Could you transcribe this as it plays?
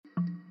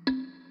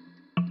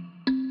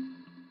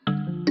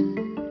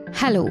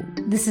Hello,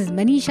 this is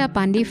Manisha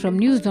Pandey from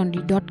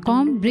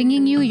newslaundry.com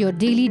bringing you your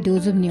daily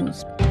dose of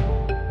news.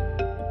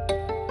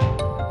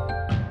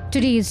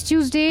 Today is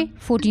Tuesday,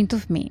 14th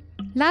of May.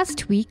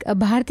 Last week, a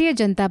Bharatiya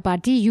Janata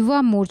Party Yuva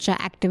Morcha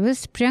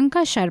activist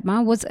Priyanka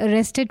Sharma was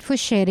arrested for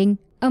sharing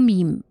a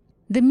meme.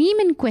 The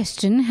meme in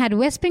question had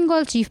West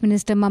Bengal Chief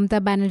Minister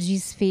Mamata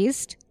Banerjee's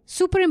face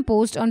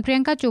superimposed on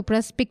Priyanka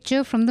Chopra's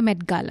picture from the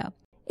Met Gala.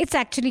 It's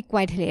actually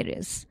quite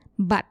hilarious.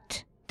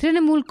 But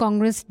Trinamool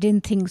Congress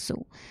didn't think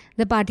so.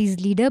 The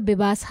party's leader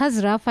Bibas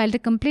Hazra filed a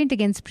complaint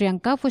against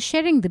Priyanka for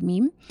sharing the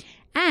meme,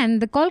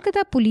 and the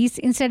Kolkata police,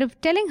 instead of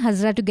telling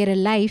Hazra to get a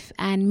life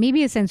and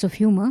maybe a sense of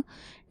humor,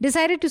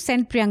 decided to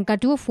send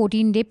Priyanka to a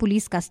 14-day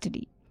police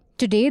custody.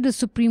 Today, the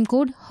Supreme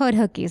Court heard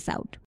her case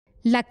out.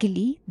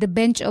 Luckily, the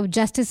bench of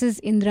Justices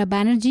Indira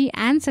Banerjee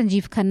and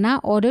Sanjeev Khanna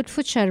ordered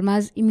for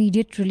Sharma's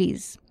immediate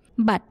release.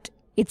 But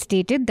it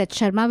stated that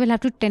Sharma will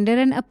have to tender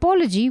an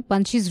apology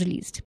once she's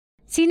released.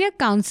 Senior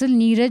counsel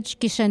Neeraj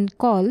Kishan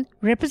Kaul,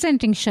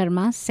 representing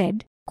Sharma,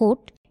 said,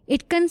 quote,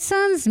 "It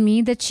concerns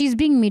me that she's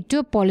being made to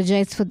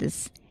apologize for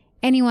this.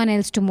 Anyone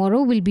else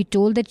tomorrow will be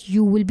told that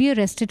you will be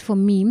arrested for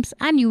memes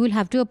and you will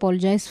have to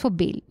apologize for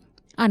bail."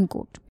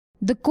 Unquote.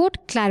 The court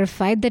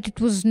clarified that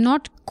it was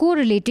not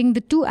correlating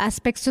the two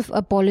aspects of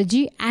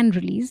apology and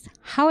release.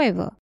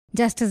 However,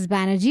 Justice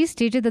Banerjee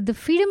stated that the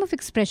freedom of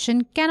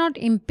expression cannot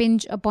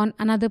impinge upon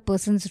another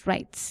person's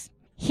rights.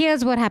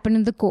 Here's what happened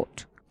in the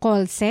court.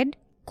 Kaul said,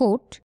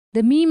 quote,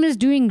 "The meme is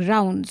doing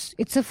rounds.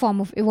 It's a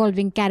form of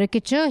evolving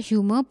caricature,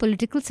 humor,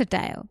 political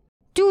satire."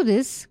 To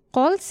this,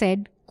 Kaul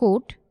said,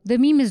 quote, "The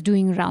meme is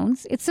doing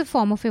rounds. It's a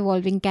form of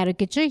evolving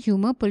caricature,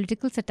 humor,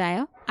 political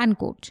satire,"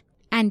 unquote.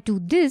 And to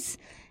this,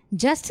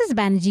 Justice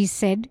Banerjee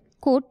said,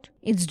 quote,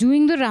 "It's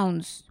doing the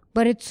rounds,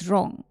 but it's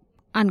wrong,"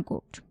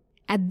 unquote.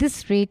 At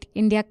this rate,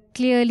 India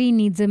clearly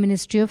needs a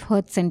Ministry of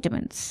Hurt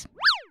Sentiments.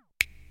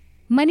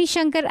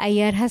 Manishankar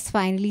Iyer has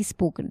finally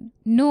spoken.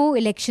 No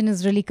election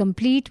is really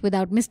complete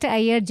without Mr.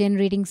 Iyer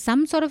generating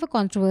some sort of a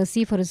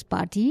controversy for his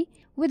party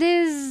with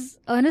his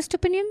earnest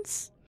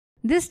opinions.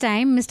 This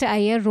time, Mr.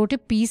 Iyer wrote a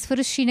piece for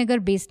a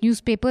Srinagar-based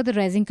newspaper, The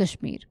Rising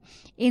Kashmir.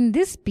 In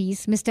this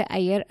piece, Mr.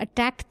 Iyer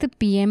attacked the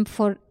PM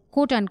for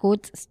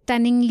quote-unquote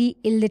stunningly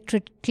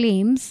illiterate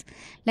claims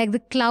like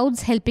the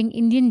clouds helping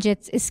Indian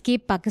jets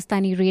escape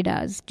Pakistani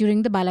radars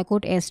during the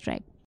Balakot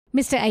airstrike.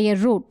 Mr. Iyer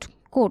wrote,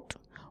 quote,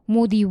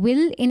 "Modi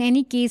will in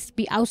any case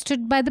be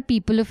ousted by the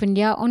people of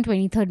India on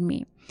 23rd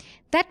May.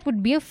 That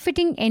would be a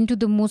fitting end to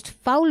the most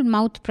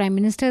foul-mouthed Prime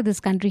Minister this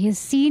country has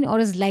seen or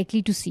is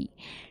likely to see.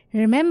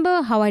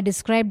 Remember how I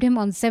described him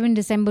on 7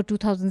 December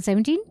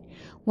 2017?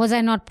 Was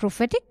I not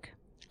prophetic?"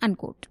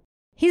 Unquote.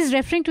 He's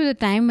referring to the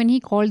time when he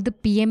called the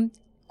PM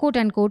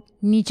quote-unquote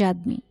Neech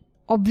Aadmi.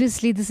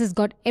 Obviously, this has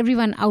got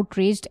everyone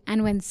outraged,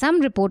 and when some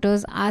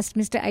reporters asked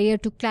Mr. Iyer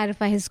to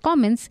clarify his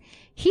comments,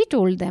 he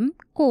told them,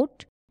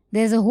 quote,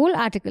 "There's a whole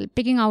article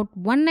picking out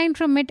one line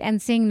from it and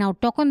saying, now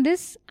talk on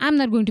this. I'm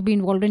not going to be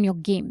involved in your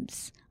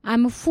games.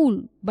 I'm a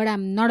fool, but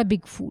I'm not a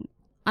big fool,"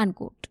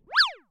 unquote.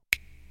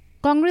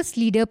 Congress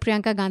leader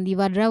Priyanka Gandhi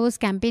Vadra was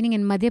campaigning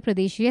in Madhya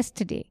Pradesh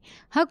yesterday.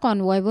 Her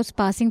convoy was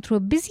passing through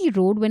a busy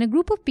road when a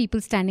group of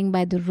people standing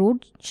by the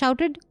road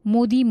shouted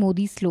 "Modi,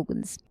 Modi"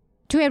 slogans.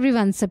 To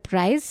everyone's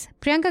surprise,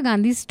 Priyanka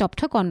Gandhi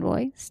stopped her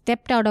convoy,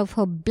 stepped out of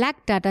her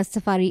black Tata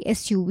Safari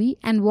SUV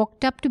and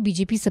walked up to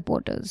BJP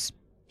supporters.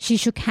 She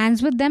shook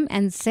hands with them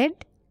and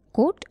said,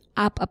 quote,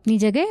 "Aap apni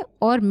jagah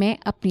aur main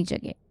apni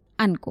jagah,"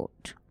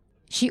 unquote.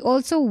 She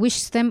also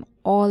wished them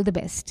all the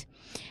best.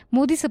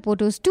 Modi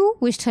supporters too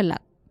wished her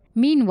luck.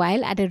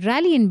 Meanwhile, at a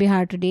rally in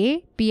Bihar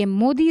today, PM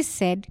Modi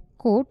said,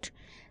 quote,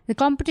 "The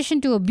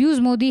competition to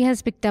abuse Modi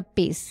has picked up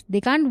pace.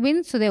 They can't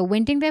win, so they're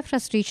venting their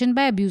frustration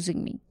by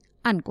abusing me,"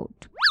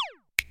 unquote.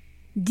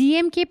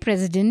 DMK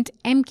President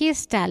MK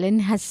Stalin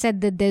has said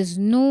that there's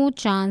no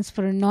chance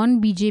for a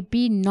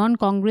non-BJP,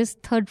 non-Congress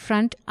third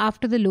front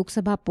after the Lok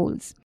Sabha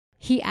polls.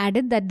 He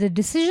added that the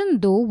decision,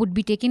 though, would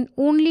be taken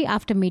only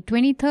after May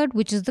 23rd,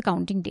 which is the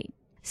counting day.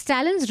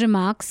 Stalin's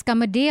remarks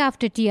come a day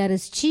after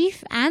TRS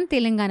chief and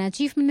Telangana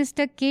Chief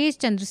Minister K.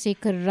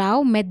 Chandrasekhar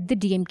Rao met the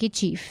DMK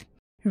chief.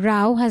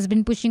 Rao has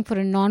been pushing for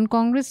a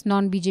non-Congress,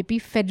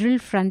 non-BJP federal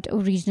front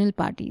of regional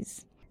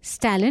parties.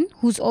 Stalin,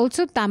 who's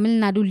also Tamil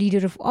Nadu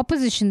leader of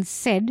opposition,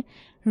 said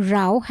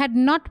Rao had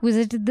not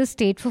visited the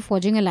state for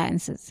forging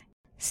alliances.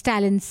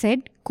 Stalin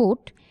said,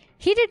 quote,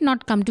 "He did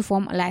not come to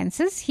form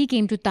alliances. He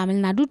came to Tamil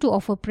Nadu to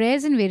offer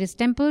prayers in various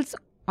temples.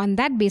 On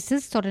that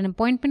basis, sought an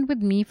appointment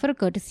with me for a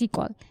courtesy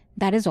call.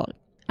 That is all,"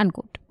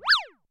 unquote.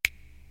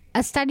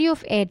 A study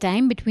of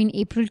airtime between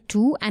April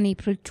 2 and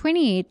April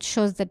 28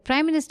 shows that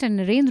Prime Minister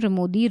Narendra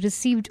Modi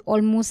received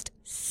almost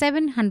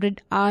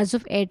 700 hours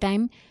of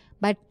airtime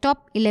by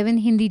top 11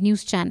 Hindi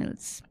news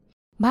channels.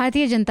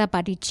 Bharatiya Janata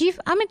Party Chief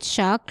Amit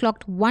Shah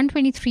clocked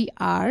 123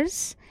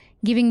 hours,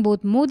 giving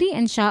both Modi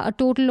and Shah a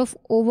total of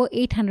over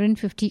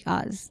 850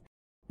 hours.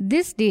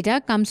 This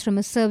data comes from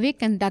a survey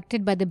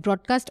conducted by the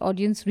Broadcast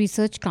Audience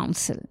Research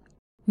Council.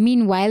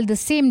 Meanwhile, the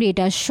same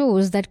data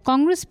shows that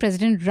Congress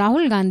President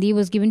Rahul Gandhi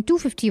was given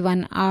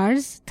 251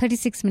 hours,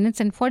 36 minutes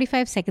and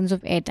 45 seconds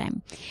of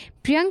airtime.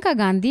 Priyanka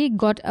Gandhi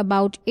got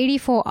about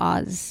 84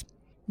 hours.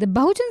 The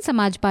Bahujan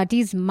Samaj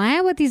Party's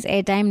Mayawati's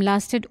airtime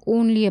lasted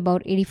only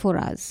about 84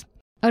 hours.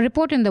 A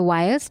report in The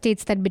Wire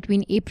states that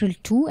between April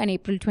 2 and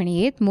April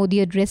 28,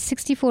 Modi addressed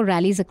 64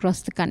 rallies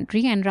across the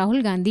country and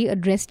Rahul Gandhi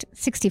addressed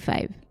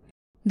 65.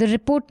 The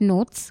report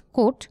notes,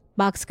 quote,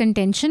 Bak's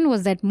contention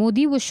was that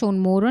Modi was shown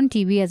more on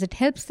TV as it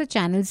helps the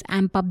channels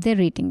amp up their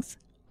ratings,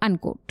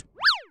 unquote.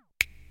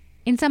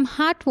 In some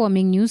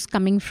heartwarming news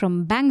coming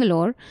from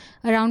Bangalore,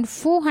 around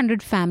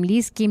 400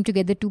 families came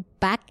together to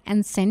pack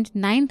and send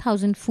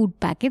 9,000 food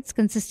packets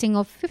consisting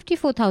of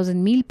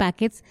 54,000 meal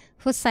packets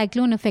for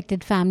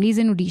cyclone-affected families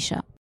in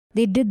Odisha.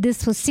 They did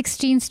this for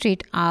 16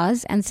 straight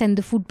hours and sent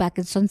the food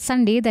packets on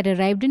Sunday that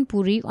arrived in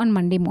Puri on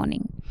Monday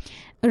morning.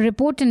 A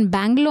report in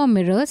Bangalore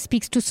Mirror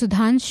speaks to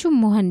Sudhanshu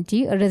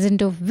Mohanty, a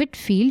resident of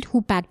Whitfield,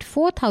 who packed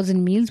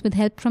 4,000 meals with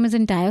help from his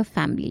entire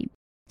family.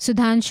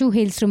 Sudhanshu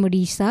hails from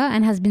Odisha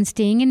and has been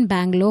staying in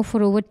Bangalore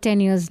for over 10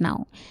 years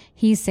now.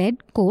 He said,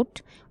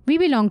 quote, We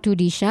belong to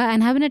Odisha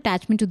and have an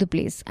attachment to the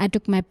place. I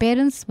took my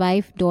parents,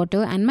 wife,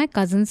 daughter and my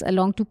cousins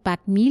along to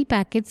pack meal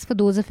packets for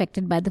those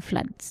affected by the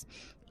floods.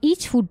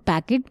 Each food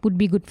packet would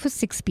be good for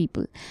 6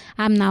 people.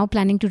 I am now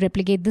planning to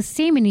replicate the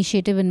same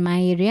initiative in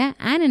my area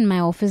and in my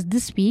office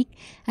this week,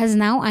 as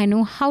now I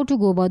know how to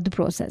go about the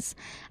process.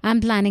 I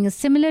am planning a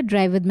similar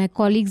drive with my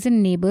colleagues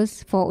and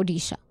neighbors for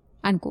Odisha,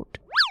 unquote.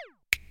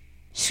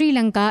 Sri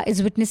Lanka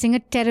is witnessing a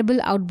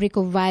terrible outbreak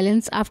of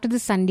violence after the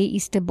Sunday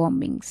Easter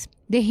bombings.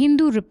 The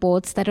Hindu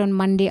reports that on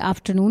Monday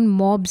afternoon,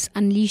 mobs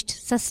unleashed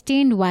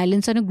sustained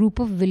violence on a group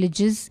of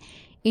villages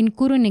in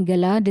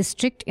Kurunegala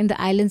district in the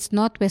island's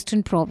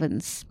northwestern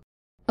province.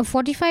 A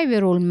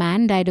 45-year-old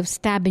man died of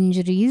stab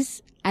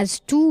injuries as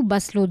 2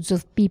 busloads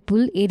of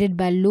people aided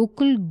by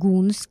local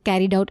goons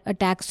carried out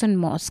attacks on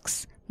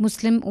mosques,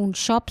 Muslim-owned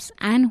shops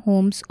and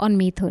homes on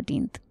May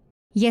 13th.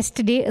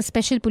 Yesterday, a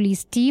special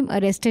police team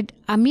arrested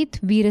Amit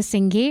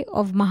Veerasinghe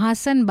of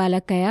Mahasan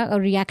Balakaya, a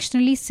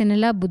reactionary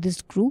Sinhala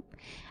Buddhist group,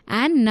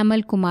 and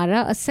Namal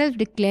Kumara, a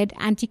self-declared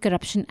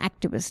anti-corruption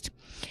activist.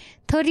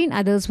 13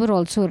 others were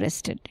also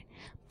arrested.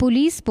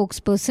 Police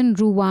spokesperson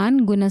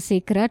Ruwan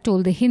Gunasekara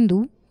told The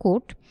Hindu,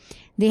 quote,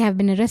 They have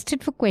been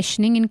arrested for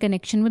questioning in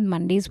connection with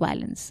Monday's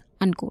violence,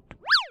 unquote.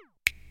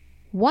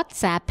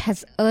 WhatsApp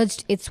has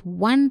urged its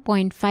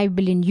 1.5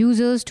 billion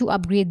users to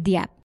upgrade the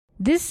app.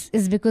 This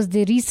is because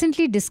they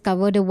recently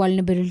discovered a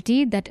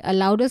vulnerability that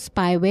allowed a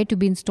spyware to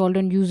be installed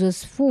on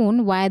users'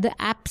 phone via the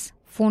app's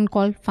phone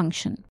call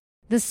function.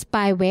 The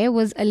spyware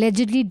was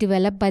allegedly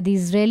developed by the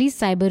Israeli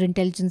cyber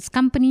intelligence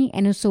company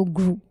NSO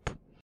Group.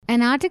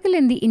 An article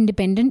in The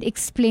Independent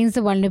explains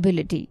the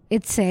vulnerability.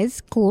 It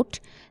says, quote,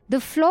 The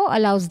flaw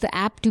allows the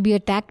app to be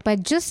attacked by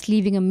just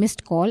leaving a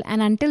missed call,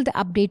 and until the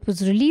update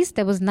was released,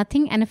 there was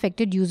nothing an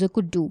affected user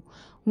could do.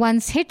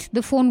 Once hit,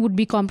 the phone would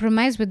be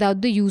compromised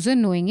without the user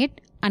knowing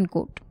it,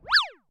 unquote.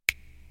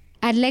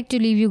 I'd like to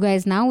leave you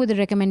guys now with a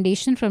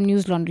recommendation from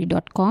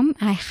newslaundry.com.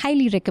 I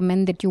highly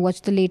recommend that you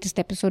watch the latest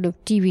episode of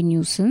TV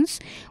Nuisance,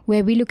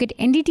 where we look at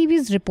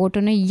NDTV's report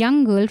on a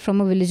young girl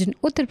from a village in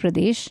Uttar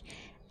Pradesh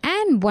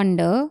and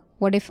wonder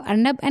what if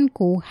Arnab and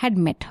Co. had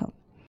met her.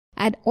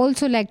 I'd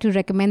also like to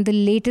recommend the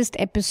latest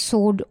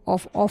episode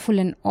of Awful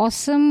and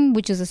Awesome,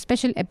 which is a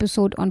special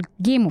episode on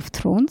Game of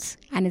Thrones,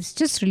 and it's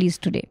just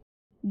released today.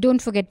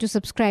 Don't forget to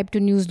subscribe to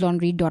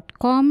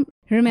newslaundry.com.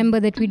 Remember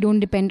that we don't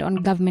depend on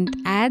government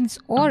ads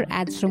or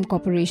ads from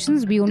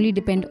corporations. We only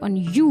depend on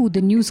you,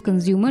 the news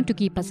consumer, to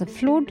keep us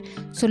afloat.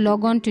 So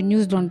log on to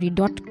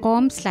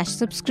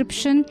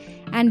newslaundry.com/subscription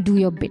and do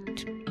your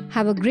bit.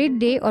 Have a great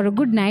day or a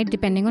good night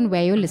depending on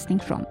where you're listening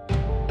from.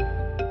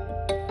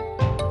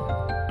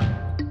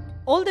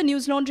 All the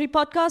News Laundry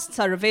podcasts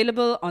are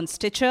available on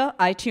Stitcher,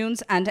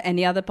 iTunes, and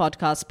any other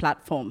podcast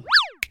platform.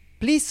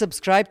 Please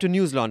subscribe to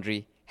News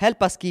Laundry.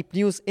 Help us keep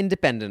news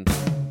independent.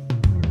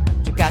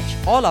 To catch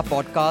all our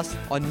podcasts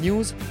on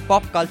news,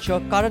 pop culture,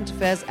 current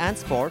affairs, and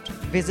sport,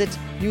 visit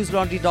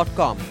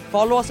newslaundry.com.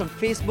 Follow us on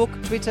Facebook,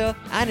 Twitter,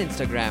 and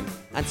Instagram,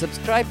 and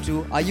subscribe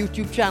to our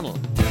YouTube channel.